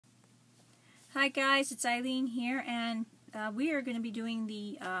Hi guys, it's Ilene here, and we are going to be doing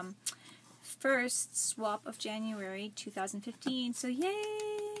the first swap of January 2015, so yay!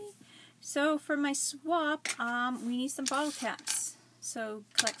 So for my swap, we need some bottle caps, so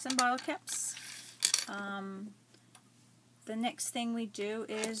collect some bottle caps. The next thing we do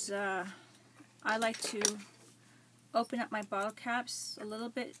is I like to open up my bottle caps a little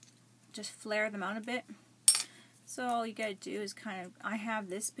bit, just flare them out a bit. So all you gotta do is kind of, I have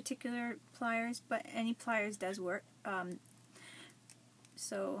this particular pliers, but any pliers does work.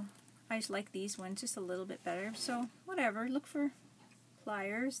 So I just like these ones just a little bit better. So whatever, look for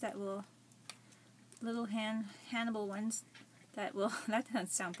pliers that will, little handable ones that will, that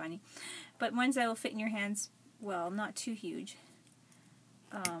doesn't sound funny, but ones that will fit in your hands well, not too huge.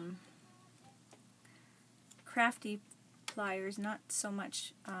 Crafty pliers, not so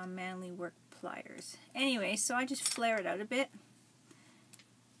much manly work pliers. Anyway, so I just flare it out a bit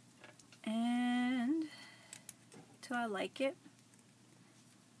and till I like it,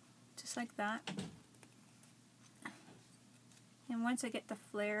 just like that. And once I get the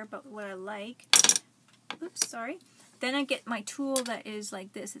flare about what I like, oops, sorry, then I get my tool that is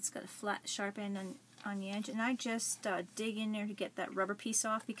like this. It's got a flat sharp end on the edge, and I just dig in there to get that rubber piece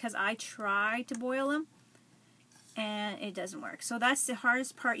off, because I try to boil them and it doesn't work. So that's the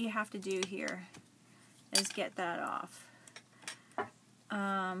hardest part you have to do here, is get that off.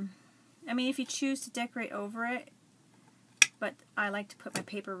 I mean, if you choose to decorate over it, but I like to put my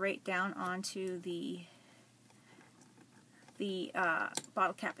paper right down onto the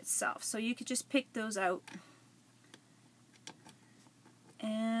bottle cap itself. So you could just pick those out,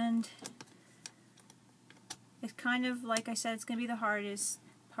 and it's kind of, like I said, it's going to be the hardest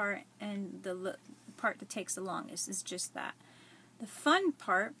part, and the part that takes the longest is just that. The fun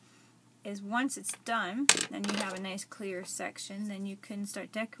part is once it's done, then you have a nice clear section, then you can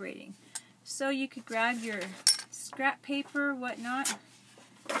start decorating. So you could grab your scrap paper, whatnot,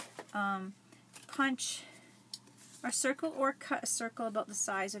 punch a circle or cut a circle about the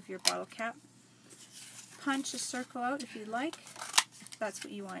size of your bottle cap. Punch a circle out if you like, if that's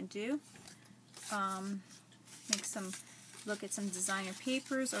what you want to do. Look at some designer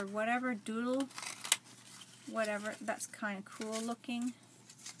papers or whatever, doodle, whatever, that's kind of cool looking.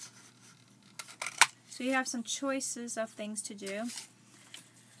 So you have some choices of things to do.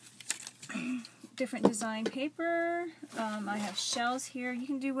 Different design paper, I have shells here, you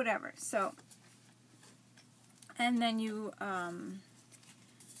can do whatever. So, and then you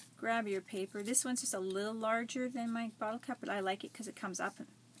grab your paper. This one's just a little larger than my bottle cap, but I like it because it comes up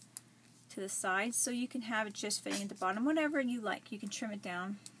to the sides, so you can have it just fitting at the bottom, whatever you like. You can trim it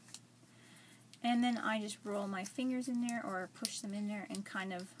down, and then I just roll my fingers in there or push them in there and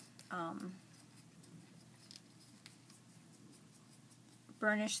kind of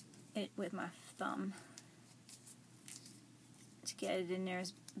burnish it with my thumb to get it in there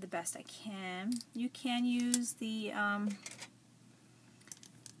as the best I can. You can use the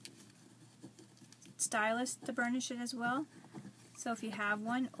stylus to burnish it as well. So if you have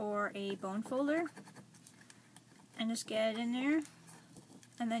one, or a bone folder, and just get it in there,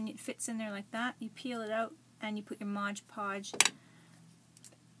 and then it fits in there like that. You peel it out and you put your Mod Podge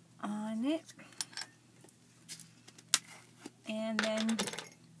on it, and then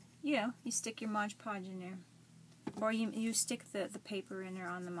you stick your Mod Podge in there, or you stick the paper in there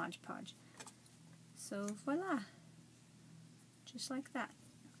on the Mod Podge. So voila, just like that.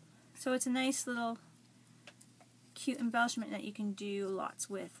 So it's a nice little cute embellishment that you can do lots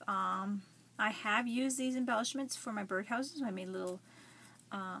with. I have used these embellishments for my birdhouses. I made a little,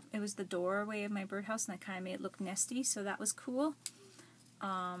 it was the doorway of my birdhouse, and I kind of made it look nesty, so that was cool.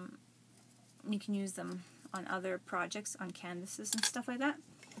 You can use them on other projects, on canvases and stuff like that.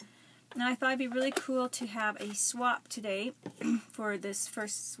 And I thought it'd be really cool to have a swap today for this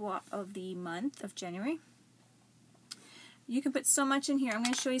first swap of the month of January. You can put so much in here. I'm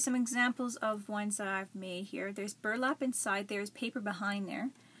going to show you some examples of ones that I've made here. There's burlap inside, there's paper behind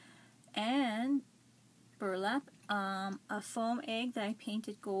there, and burlap, a foam egg that I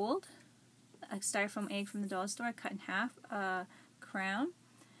painted gold, a styrofoam egg from the dollar store I cut in half, a crown,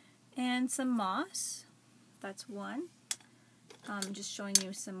 and some moss. That's one. I'm just showing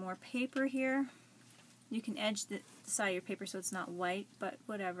you some more paper here. You can edge the side of your paper so it's not white, but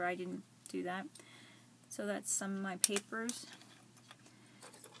whatever, I didn't do that. So that's some of my papers.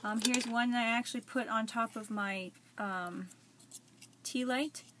 Here's one that I actually put on top of my tea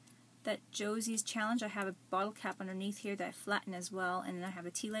light, that Josie's Challenge. I have a bottle cap underneath here that I flatten as well, and then I have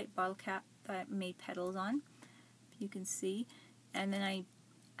a tea light bottle cap that I made petals on, you can see. And then I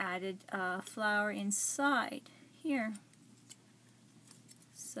added a flower inside here.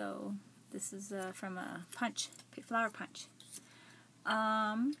 So This is from a flower punch.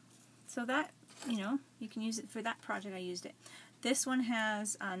 So that, you know, you can use it for that project. I used it. This one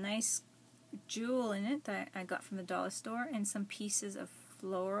has a nice jewel in it that I got from the dollar store, and some pieces of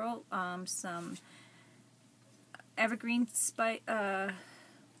floral, some evergreen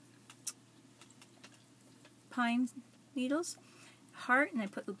pine needles, heart, and I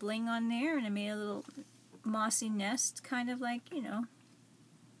put the bling on there, and I made a little mossy nest, kind of like, you know,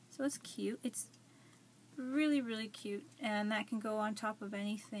 so it's cute. It's really, really cute, and that can go on top of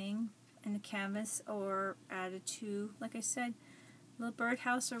anything in the canvas or added to, like I said, a little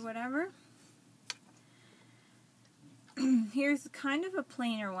birdhouse or whatever. Here's kind of a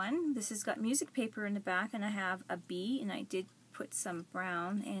plainer one. This has got music paper in the back, and I have a bee, and I did put some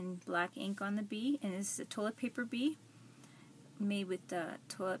brown and black ink on the bee, and this is a toilet paper bee made with the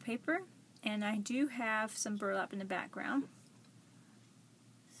toilet paper, and I do have some burlap in the background.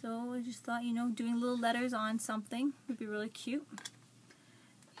 So I just thought, you know, doing little letters on something would be really cute.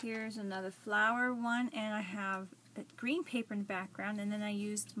 Here's another flower one, and I have green paper in the background, and then I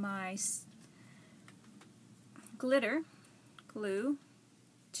used my glitter glue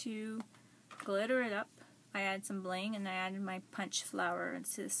to glitter it up. I added some bling, and I added my punch flower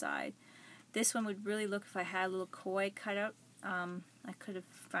to the side. This one would really look if I had a little koi cut out. I could have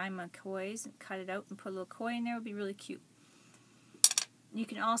found my kois and cut it out and put a little koi in there. It would be really cute. You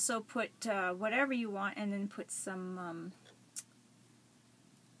can also put whatever you want, and then put some,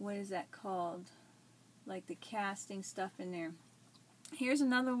 what is that called? Like the casting stuff in there. Here's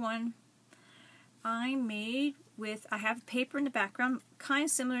another one I made with, I have paper in the background, kind of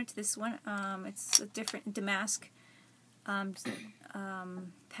similar to this one. It's a different damask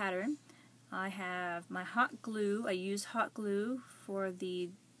pattern. I have my hot glue. I use hot glue for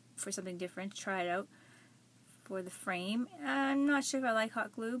something different, to try it out for the frame. I'm not sure if I like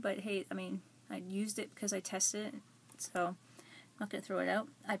hot glue, but hey, I mean, I used it because I tested it, so I'm not going to throw it out.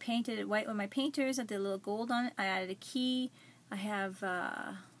 I painted it white with my painters. I did a little gold on it. I added a key. I have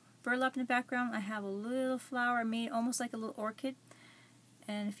burlap in the background. I have a little flower made almost like a little orchid,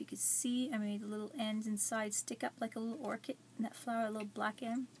 and if you could see, I made the little ends inside stick up like a little orchid, and that flower, a little black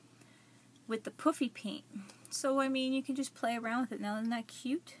end, with the puffy paint. So I mean, you can just play around with it. Now, isn't that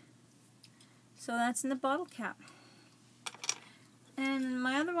cute? So that's in the bottle cap. And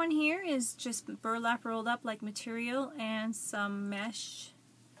my other one here is just burlap rolled up like material, and some mesh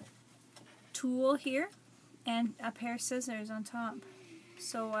tulle here, and a pair of scissors on top.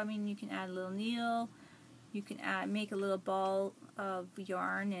 So I mean, you can add a little needle, you can make a little ball of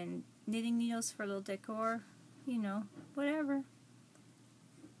yarn and knitting needles for a little decor, you know, whatever.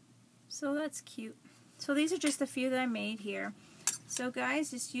 So that's cute. So these are just a few that I made here. So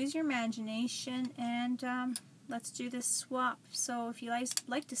guys, just use your imagination, and let's do this swap. So if you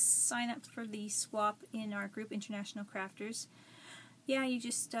like to sign up for the swap in our group, International Crafters, yeah, you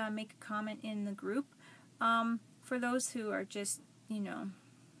just make a comment in the group. For those who are just, you know,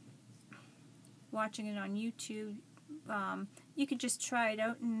 watching it on YouTube, you could just try it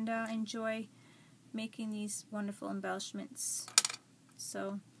out and enjoy making these wonderful embellishments.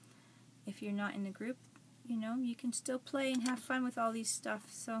 So if you're not in the group, you know, you can still play and have fun with all these stuff.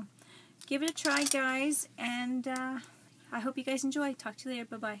 So give it a try, guys, and I hope you guys enjoy. Talk to you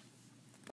later. Bye-bye.